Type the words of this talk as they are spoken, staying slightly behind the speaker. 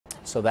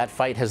So that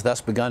fight has thus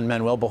begun.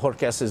 Manuel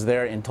Bojorquez is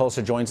there in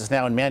Tulsa, joins us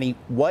now. And Manny,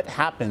 what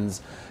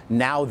happens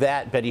now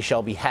that Betty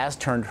Shelby has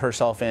turned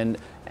herself in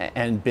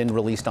and been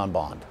released on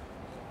bond?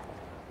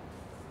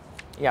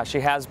 Yeah,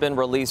 she has been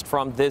released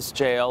from this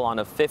jail on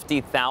a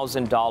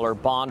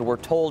 $50,000 bond. We're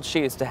told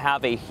she is to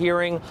have a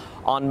hearing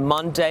on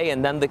Monday,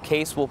 and then the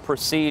case will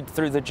proceed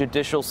through the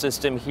judicial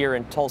system here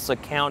in Tulsa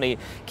County.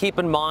 Keep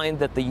in mind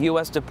that the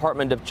U.S.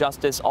 Department of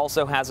Justice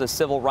also has a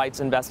civil rights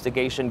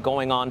investigation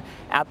going on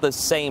at the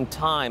same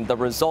time. The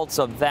results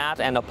of that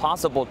and a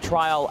possible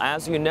trial,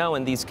 as you know,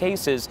 in these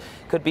cases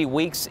could be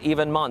weeks,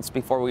 even months,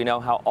 before we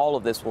know how all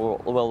of this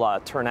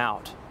will turn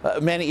out.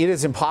 Manny, it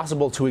is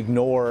impossible to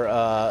ignore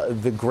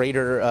the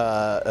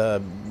greater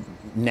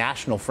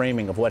national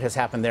framing of what has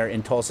happened there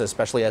in Tulsa,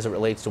 especially as it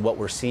relates to what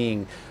we're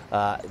seeing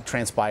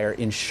transpire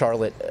in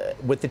Charlotte.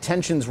 With the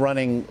tensions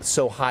running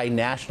so high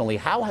nationally,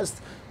 how has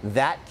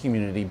that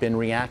community been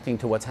reacting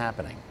to what's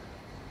happening?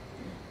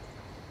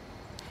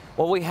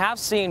 Well, we have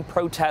seen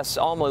protests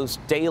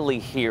almost daily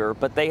here,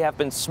 but they have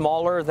been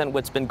smaller than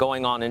what's been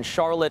going on in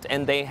Charlotte,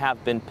 and they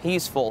have been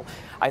peaceful.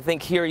 I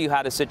think here you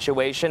had a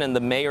situation, and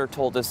the mayor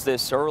told us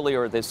this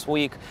earlier this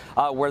week,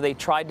 where they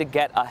tried to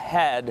get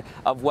ahead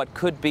of what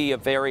could be a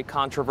very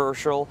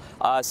controversial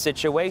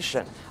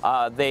situation.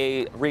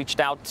 They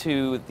reached out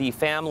to the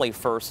family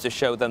first to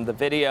show them the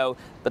video,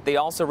 but they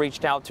also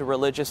reached out to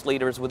religious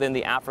leaders within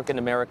the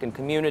African-American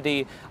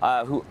community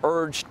who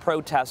urged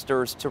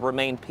protesters to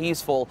remain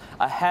peaceful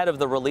ahead of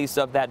the release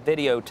of that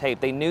videotape.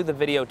 They knew the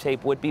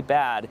videotape would be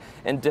bad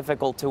and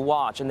difficult to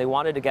watch, and they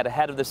wanted to get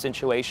ahead of the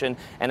situation,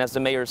 and as the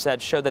mayor said,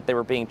 show that they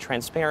were being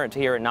transparent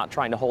here and not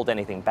trying to hold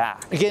anything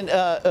back. Again,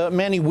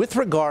 Manny, with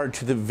regard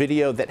to the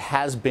video that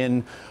has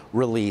been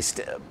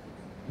released,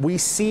 we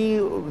see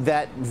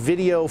that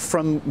video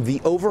from the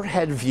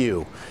overhead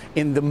view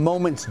in the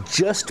moments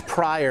just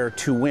prior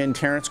to when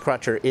Terrence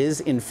Crutcher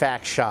is in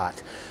fact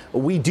shot.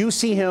 We do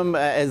see him,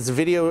 as the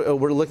video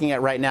we're looking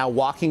at right now,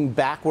 walking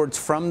backwards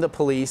from the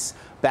police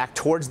back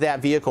towards that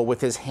vehicle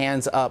with his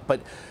hands up. But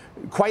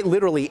quite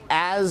literally,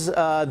 as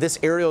this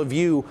aerial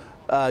view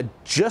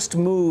just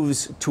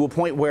moves to a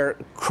point where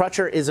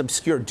Crutcher is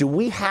obscured, do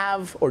we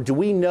have or do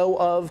we know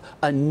of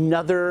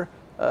another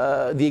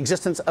the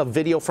existence of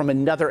video from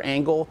another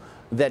angle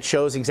that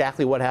shows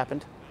exactly what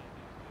happened?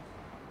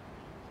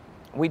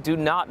 We do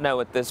not know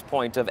at this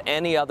point of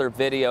any other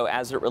video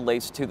as it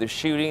relates to the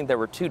shooting. There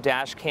were 2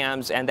 dash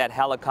cams, and that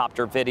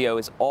helicopter video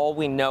is all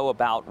we know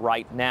about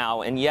right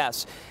now. And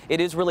yes,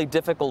 it is really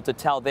difficult to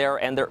tell there,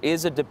 and there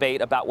is a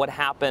debate about what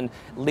happened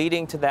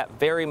leading to that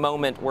very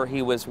moment where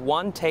he was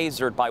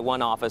tasered by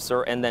one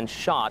officer and then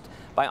shot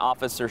by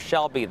Officer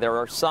Shelby. There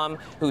are some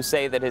who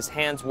say that his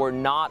hands were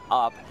not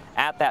up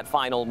at that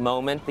final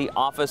moment. The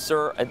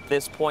officer at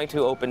this point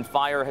who opened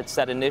fire had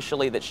said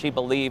initially that she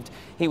believed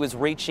he was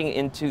reaching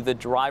into the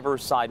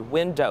driver's side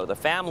window. The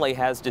family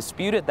has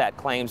disputed that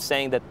claim,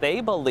 saying that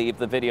they believe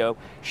the video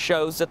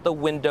shows that the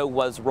window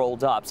was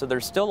rolled up. So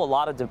there's still a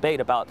lot of debate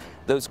about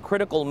those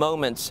critical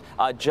moments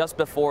just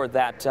before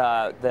that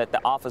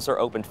the officer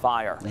opened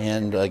fire.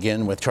 And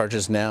again, with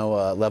charges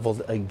now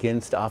leveled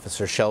against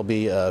Officer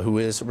Shelby, who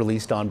is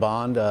released on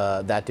bond,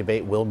 that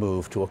debate will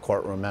move to a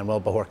courtroom. Manuel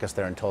Bojorquez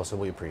there in Tulsa,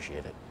 we appreciate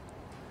it.